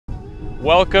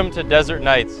Welcome to Desert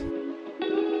Nights.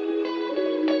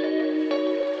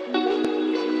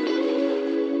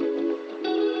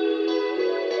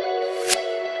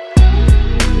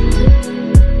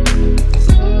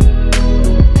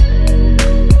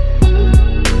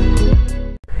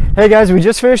 Hey guys, we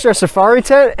just finished our safari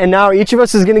tent and now each of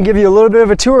us is going to give you a little bit of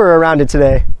a tour around it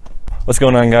today. What's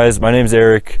going on, guys? My name's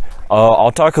Eric.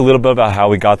 I'll talk a little bit about how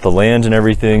we got the land and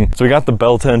everything. So we got the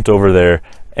bell tent over there,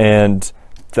 and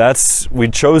we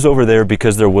chose over there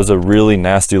because there was a really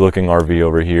nasty looking RV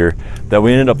over here that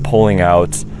we ended up pulling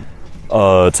out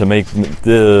to make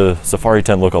the safari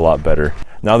tent look a lot better.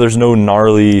 Now there's no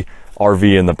gnarly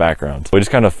RV in the background. We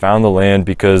just kind of found the land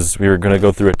because we were going to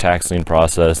go through a taxing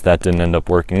process. That didn't end up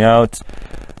working out.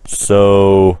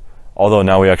 So although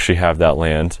now we actually have that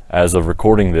land as of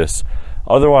recording this,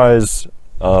 otherwise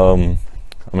I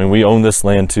mean, we own this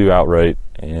land too outright,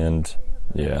 and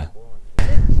yeah.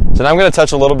 So now I'm going to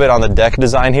touch a little bit on the deck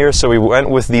design here. So we went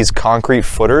with these concrete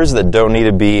footers that don't need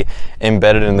to be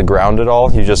embedded in the ground at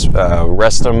all. You just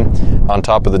rest them on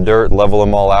top of the dirt, level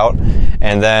them all out.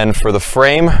 And then for the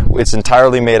frame, it's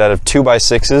entirely made out of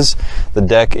 2x6s. The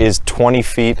deck is 20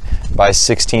 feet by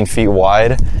 16 feet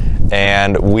wide.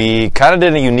 And we kind of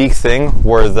did a unique thing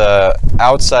where the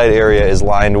outside area is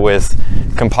lined with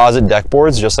composite deck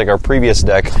boards, just like our previous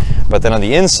deck. But then on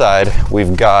the inside,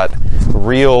 we've got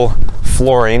real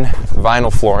flooring,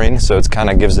 vinyl flooring, so it kind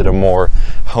of gives it a more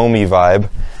homey vibe.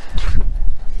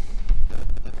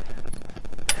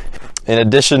 In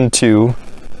addition to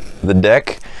the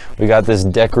deck, we got this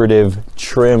decorative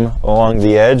trim along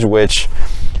the edge, which,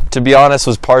 to be honest,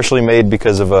 was partially made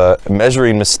because of a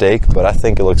measuring mistake, but I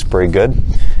think it looks pretty good.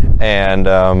 And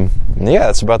yeah,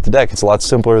 that's about the deck. It's a lot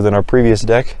simpler than our previous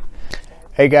deck.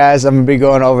 Hey guys, I'm going to be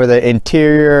going over the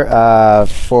interior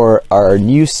for our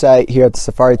new site here at the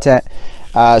safari tent.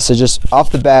 So just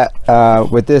off the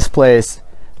bat, with this place,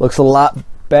 looks a lot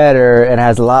better and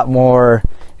has a lot more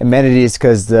amenities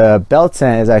because the bell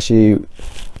tent is actually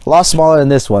a lot smaller than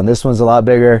this one. This one's a lot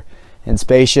bigger and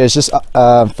spacious. Just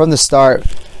from the start,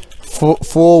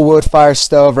 full wood fire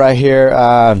stove right here.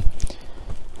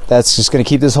 That's just going to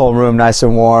keep this whole room nice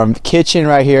and warm. Kitchen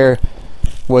right here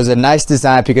was a nice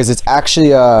design because it's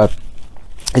actually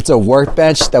it's a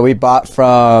workbench that we bought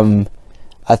from,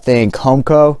 I think,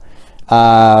 Homeco,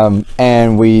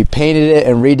 and we painted it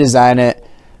and redesigned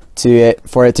it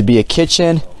for it to be a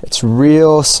kitchen. It's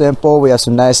real simple. We have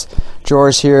some nice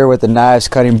drawers here with the knives,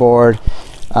 cutting board,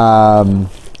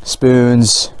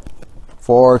 spoons,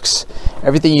 forks,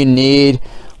 everything you need.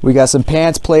 We got some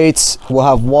pans, plates. We'll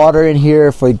have water in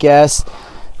here for guests.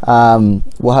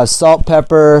 We'll have salt,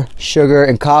 pepper, sugar,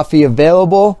 and coffee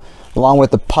available, along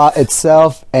with the pot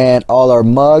itself and all our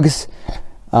mugs.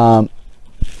 And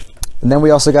then we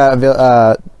also got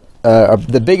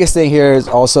the biggest thing here is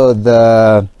also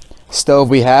the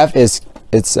stove we have. It's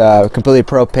completely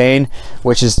propane,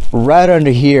 which is right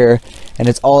under here, and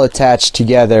it's all attached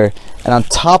together. And on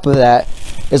top of that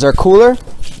is our cooler.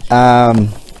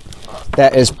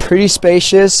 That is pretty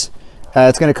spacious.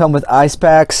 It's going to come with ice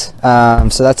packs,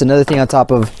 so that's another thing on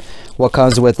top of what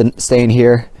comes with staying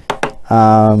here.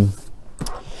 So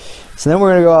then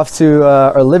we're going to go off to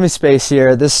our living space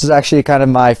here. This is actually kind of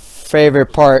my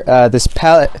favorite part. This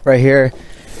pallet right here,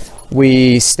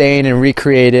 we stained and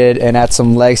recreated and add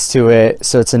some legs to it,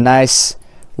 so it's a nice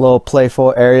little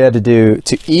playful area to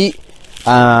eat,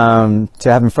 to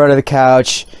have in front of the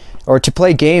couch, or to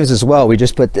play games as well. We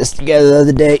just put this together the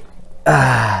other day.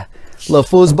 Little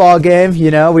foosball game, you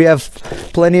know. We have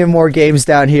plenty of more games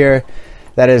down here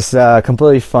that is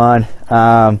completely fun.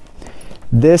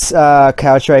 This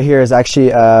couch right here is actually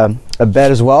a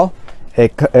bed as well.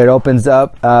 It opens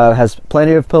up, has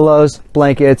plenty of pillows,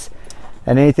 blankets,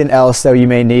 and anything else that you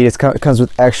may need. It comes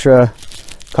with extra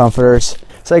comforters.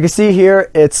 So you can see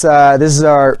here, it's this is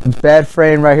our bed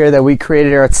frame right here that we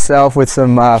created ourselves with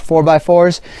some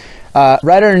 4x4s.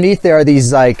 Right underneath there are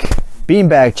these like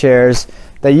beanbag chairs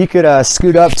that you could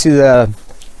scoot up to the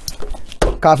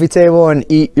coffee table and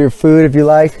eat your food if you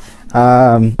like,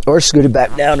 or scoot it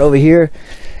back down over here.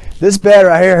 This bed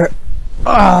right here,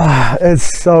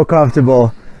 it's so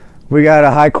comfortable. We got a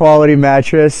high quality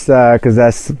mattress because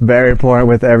that's very important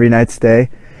with every night stay.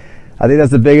 I think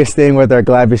that's the biggest thing with our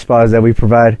glamping spa, is that we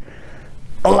provide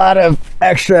a lot of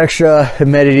extra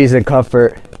amenities and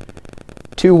comfort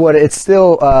to what it's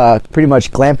still pretty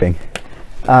much glamping.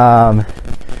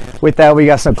 With that, we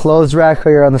got some clothes rack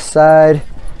here on the side,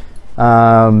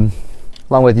 along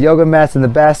with yoga mats in the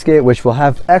basket, which will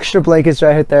have extra blankets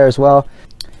right there as well.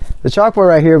 The chalkboard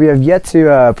right here, we have yet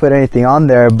to put anything on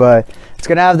there, but it's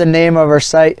gonna have the name of our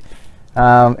site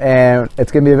and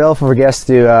it's going to be available for guests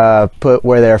to put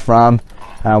where they're from.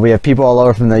 We have people all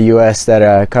over from the U.S.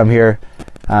 that come here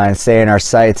and stay in our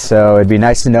site, so it'd be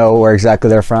nice to know where exactly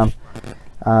they're from.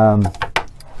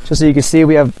 Just so you can see,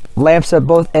 we have lamps at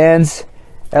both ends,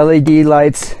 LED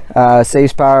lights,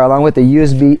 saves power, along with the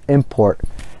USB import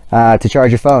to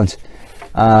charge your phones.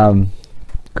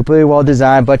 Completely well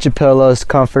designed, bunch of pillows,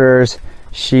 comforters,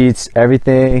 sheets,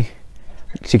 everything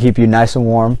to keep you nice and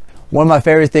warm. One of my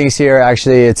favorite things here,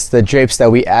 actually, it's the drapes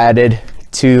that we added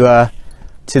to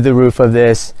the roof of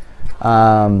this.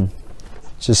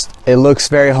 Just, it looks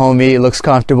very homey, it looks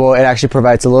comfortable. It actually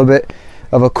provides a little bit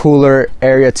of a cooler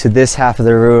area to this half of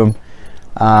the room,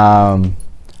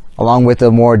 along with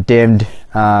a more dimmed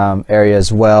area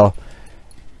as well.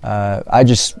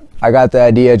 I got the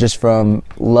idea just from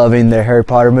loving the Harry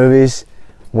Potter movies,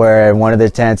 where in one of the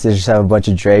tents they just have a bunch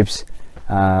of drapes.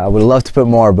 I would love to put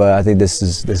more, but I think this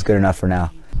is good enough for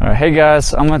now. All right, hey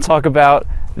guys, I'm going to talk about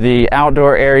the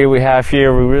outdoor area we have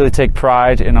here. We really take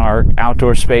pride in our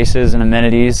outdoor spaces and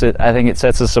amenities. I think it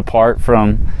sets us apart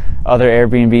from other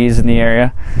Airbnbs in the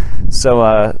area.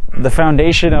 So the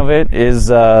foundation of it is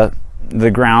the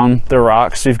ground, the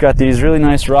rocks. We've got these really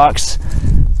nice rocks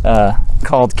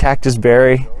called cactus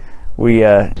berry. We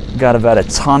got about a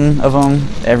ton of them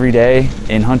every day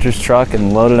in Hunter's truck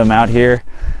and loaded them out here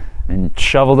and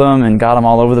shoveled them and got them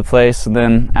all over the place. And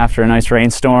then after a nice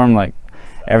rainstorm, like,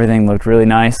 everything looked really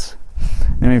nice.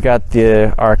 Then we've got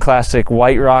our classic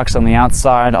white rocks on the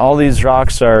outside. All these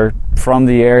rocks are from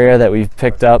the area that we've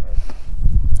picked up,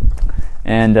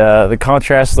 and the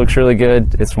contrast looks really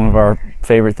good. It's one of our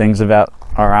favorite things about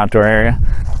our outdoor area.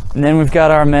 And then we've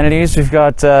got our amenities. We've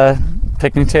got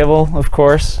picnic table, of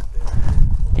course,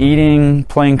 eating,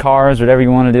 playing cards, whatever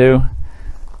you want to do.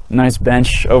 Nice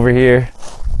bench over here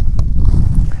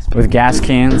with gas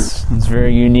cans. It's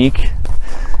very unique.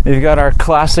 We've got our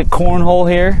classic cornhole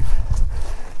here.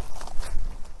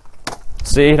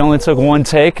 See, it only took one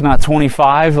take, not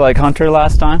 25 like Hunter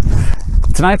last time.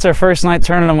 Tonight's our first night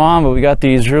turning them on, but we got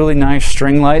these really nice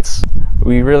string lights.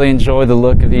 We really enjoyed the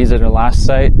look of these at our last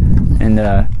site,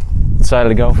 and decided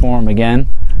to go for them again.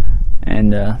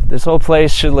 And this whole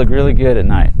place should look really good at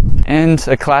night. And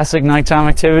a classic nighttime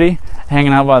activity,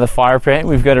 hanging out by the fire pit.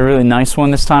 We've got a really nice one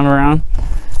this time around.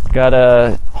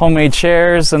 Got homemade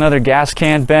chairs, another gas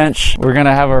can bench. We're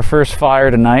gonna have our first fire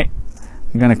tonight.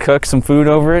 I'm gonna cook some food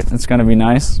over it. It's gonna be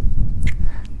nice.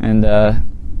 And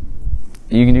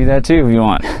you can do that too if you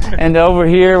want. And over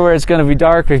here where it's gonna be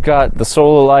dark, we've got the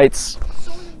solar lights.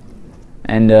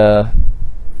 And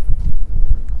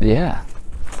yeah,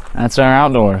 that's our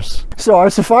outdoors. So our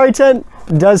safari tent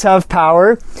does have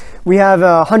power. We have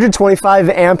a 125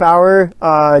 amp hour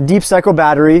deep cycle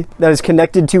battery that is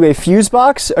connected to a fuse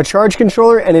box, a charge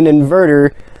controller, and an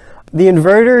inverter. The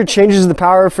inverter changes the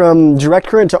power from direct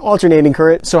current to alternating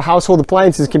current, so household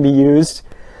appliances can be used.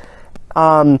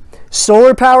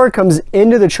 Solar power comes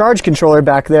into the charge controller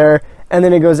back there, and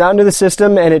then it goes out into the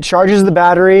system and it charges the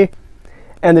battery.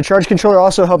 And the charge controller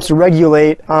also helps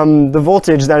regulate the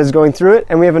voltage that is going through it.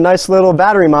 And we have a nice little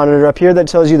battery monitor up here that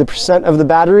tells you the percent of the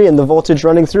battery and the voltage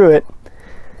running through it.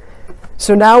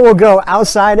 So now we'll go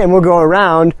outside and we'll go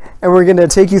around, and we're gonna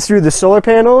take you through the solar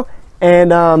panel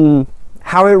and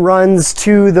how it runs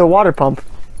to the water pump.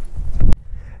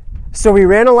 So we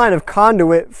ran a line of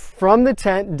conduit from the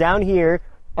tent down here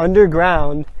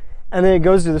underground, and then it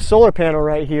goes to the solar panel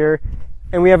right here.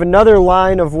 And we have another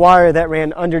line of wire that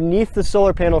ran underneath the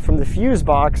solar panel from the fuse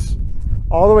box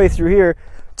all the way through here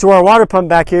to our water pump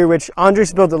back here, which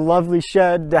Andres built a lovely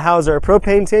shed to house our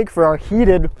propane tank for our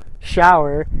heated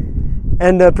shower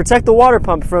and to protect the water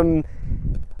pump from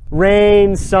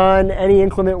rain, sun, any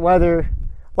inclement weather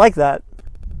like that.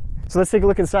 So let's take a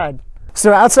look inside.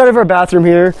 So outside of our bathroom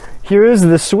here is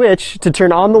the switch to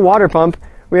turn on the water pump.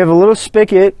 We have a little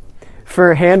spigot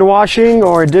for hand washing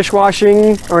or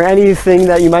dishwashing or anything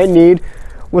that you might need,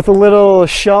 with a little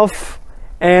shelf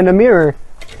and a mirror.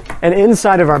 And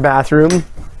inside of our bathroom,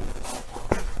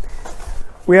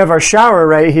 we have our shower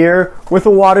right here with a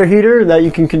water heater that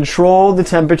you can control the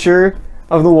temperature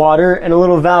of the water, and a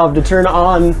little valve to turn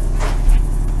on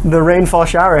the rainfall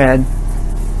shower head.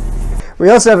 We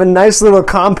also have a nice little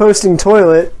composting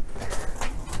toilet.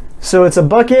 So it's a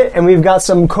bucket, and we've got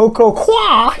some cocoa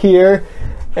coir here.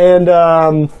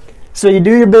 And so you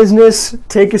do your business,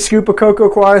 take a scoop of cocoa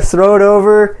coir, throw it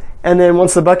over, and then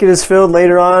once the bucket is filled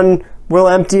later on, we'll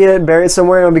empty it, bury it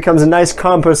somewhere, and it becomes a nice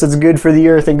compost that's good for the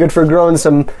earth and good for growing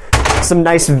some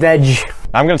nice veg.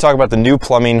 I'm going to talk about the new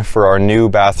plumbing for our new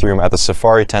bathroom at the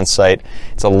safari tent site.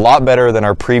 It's a lot better than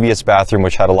our previous bathroom,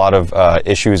 which had a lot of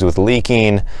issues with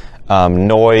leaking,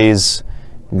 noise,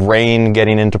 rain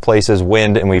getting into places,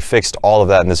 wind, and we fixed all of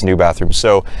that in this new bathroom.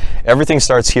 So everything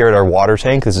starts here at our water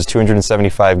tank. This is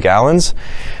 275 gallons,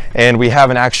 and we have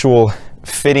an actual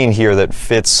fitting here that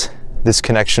fits this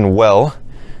connection well,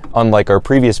 unlike our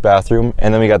previous bathroom.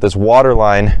 And then we got this water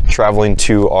line traveling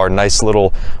to our nice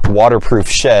little waterproof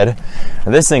shed.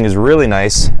 And this thing is really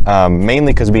nice,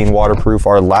 mainly because being waterproof,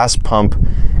 our last pump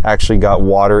actually got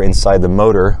water inside the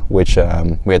motor, which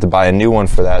we had to buy a new one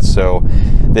for that. So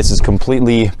this is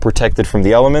completely protected from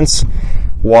the elements.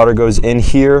 Water goes in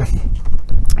here,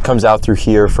 comes out through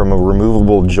here from a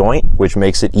removable joint, which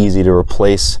makes it easy to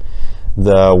replace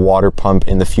the water pump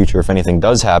in the future if anything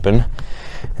does happen.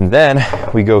 And then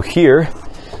we go here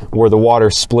where the water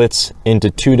splits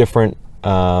into two different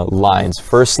lines.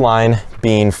 First line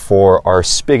being for our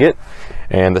spigot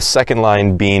and the second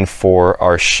line being for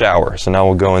our shower. So now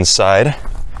we'll go inside.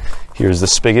 Here's the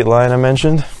spigot line I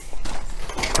mentioned.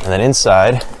 And then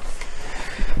inside,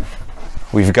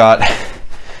 we've got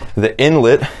the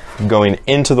inlet going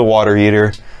into the water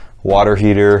heater. Water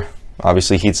heater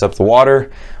obviously heats up the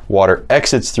water. Water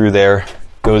exits through there,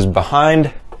 goes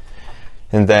behind,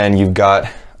 and then you've got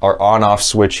our on-off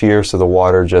switch here, so the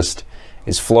water just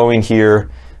is flowing here.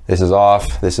 This is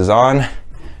off, this is on,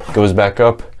 goes back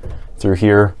up through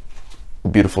here.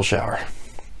 Beautiful shower.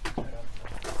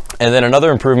 And then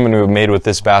another improvement we made with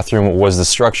this bathroom was the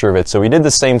structure of it. So we did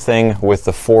the same thing with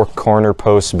the 4 corner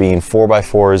posts being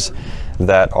 4x4s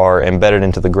that are embedded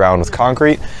into the ground with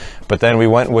concrete, but then we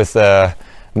went with a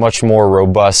much more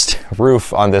robust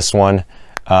roof on this one,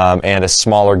 and a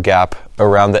smaller gap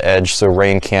around the edge so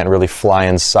rain can't really fly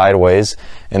in sideways.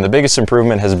 And the biggest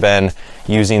improvement has been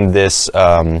using this,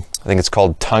 I think it's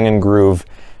called tongue and groove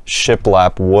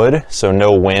shiplap wood, so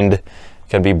no wind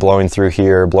can be blowing through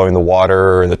here, blowing the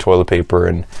water or the toilet paper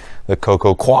and the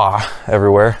cocoa coir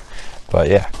everywhere. But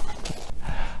yeah.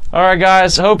 All right,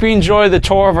 guys, hope you enjoyed the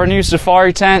tour of our new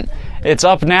safari tent. It's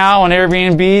up now on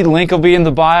Airbnb. Link will be in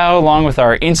the bio along with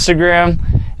our Instagram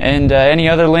and any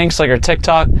other links like our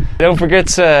TikTok. Don't forget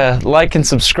to like and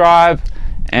subscribe,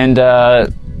 and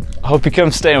hope you come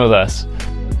stay with us.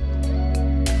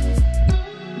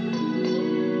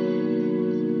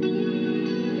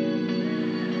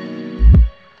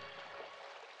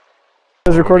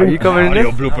 Is recording? Are you coming in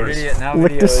there?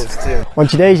 Lick this. On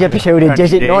today's episode of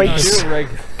Desert Nights.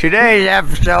 Today's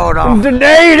episode of...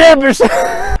 Today's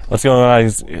episode! What's going on,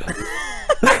 guys?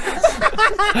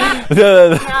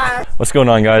 What's going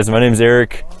on, guys? My name's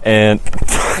Eric, and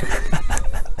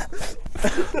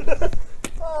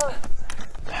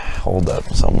Hold up,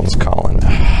 someone's calling.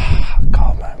 I'll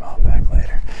call my mom back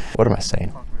later. What am I saying?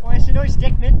 What?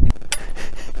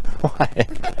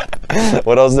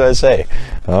 What else do I say?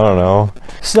 I don't know.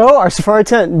 So our safari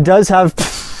tent does have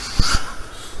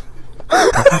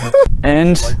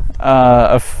And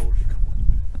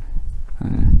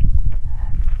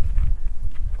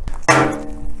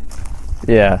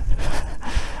yeah.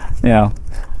 Yeah.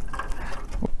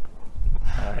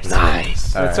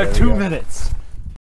 Nice. It took 2 minutes.